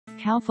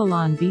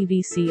Calphalon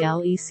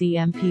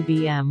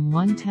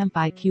BVCLECMPBM1 Temp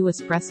IQ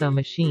Espresso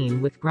Machine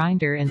with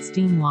Grinder and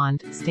Steam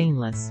Wand,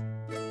 Stainless.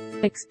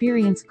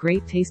 Experience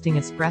great tasting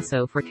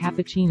espresso for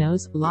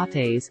cappuccinos,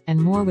 lattes,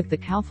 and more with the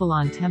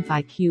Calphalon Temp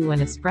IQ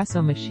and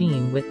Espresso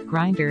Machine with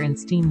Grinder and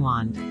Steam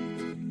Wand.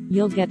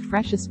 You'll get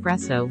fresh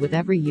espresso with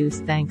every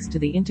use thanks to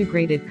the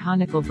integrated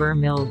conical burr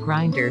mill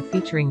grinder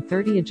featuring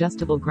 30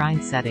 adjustable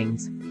grind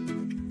settings.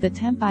 The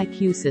Temp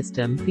IQ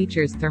system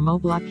features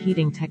Thermoblock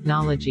heating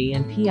technology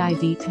and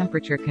PID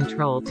temperature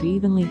control to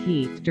evenly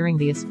heat during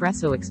the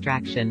espresso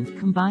extraction,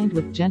 combined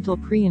with gentle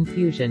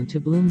pre-infusion to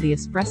bloom the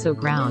espresso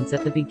grounds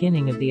at the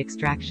beginning of the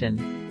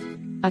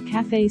extraction. A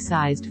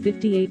café-sized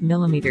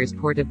 58mm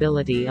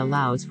portability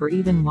allows for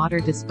even water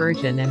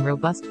dispersion and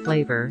robust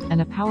flavor, and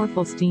a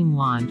powerful steam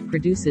wand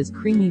produces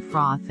creamy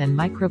froth and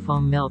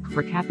microfoam milk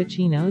for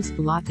cappuccinos,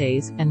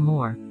 lattes, and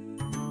more.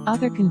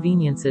 Other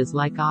conveniences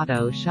like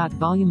auto-shot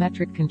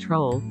volumetric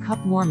control, cup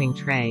warming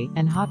tray,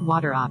 and hot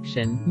water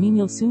option mean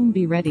you'll soon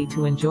be ready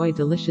to enjoy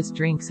delicious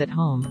drinks at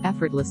home,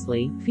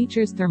 effortlessly.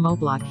 Features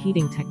Thermoblock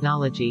heating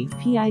technology,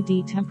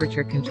 PID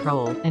temperature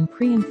control, and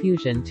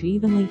pre-infusion to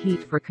evenly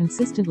heat for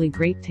consistently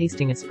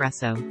great-tasting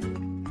espresso.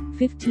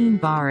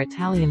 15-bar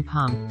Italian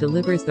pump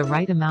delivers the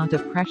right amount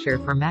of pressure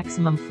for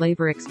maximum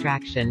flavor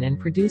extraction and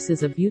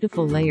produces a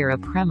beautiful layer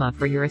of crema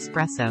for your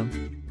espresso.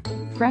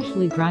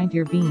 Freshly grind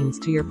your beans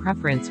to your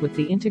preference with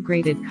the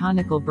integrated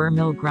conical burr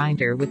mill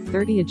grinder with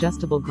 30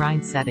 adjustable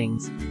grind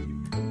settings.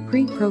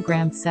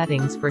 Pre-programmed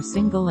settings for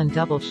single and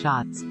double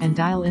shots, and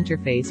dial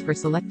interface for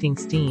selecting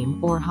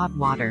steam or hot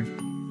water.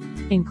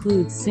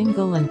 Includes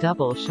single and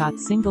double shot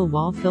single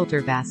wall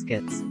filter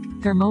baskets.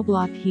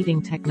 Thermoblock heating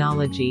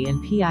technology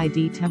and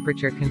PID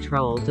temperature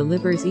control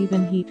delivers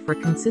even heat for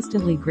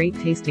consistently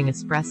great-tasting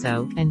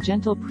espresso, and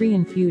gentle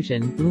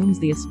pre-infusion blooms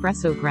the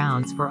espresso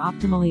grounds for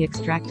optimally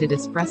extracted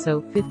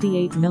espresso.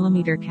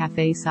 58mm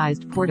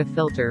café-sized porta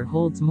filter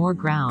holds more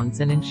grounds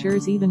and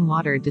ensures even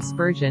water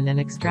dispersion and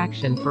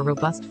extraction for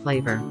robust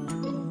flavor.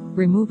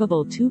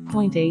 Removable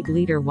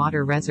 2.8-liter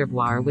water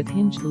reservoir with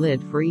hinged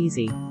lid for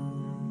easy.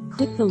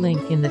 Click the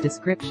link in the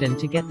description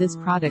to get this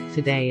product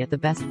today at the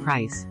best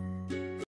price.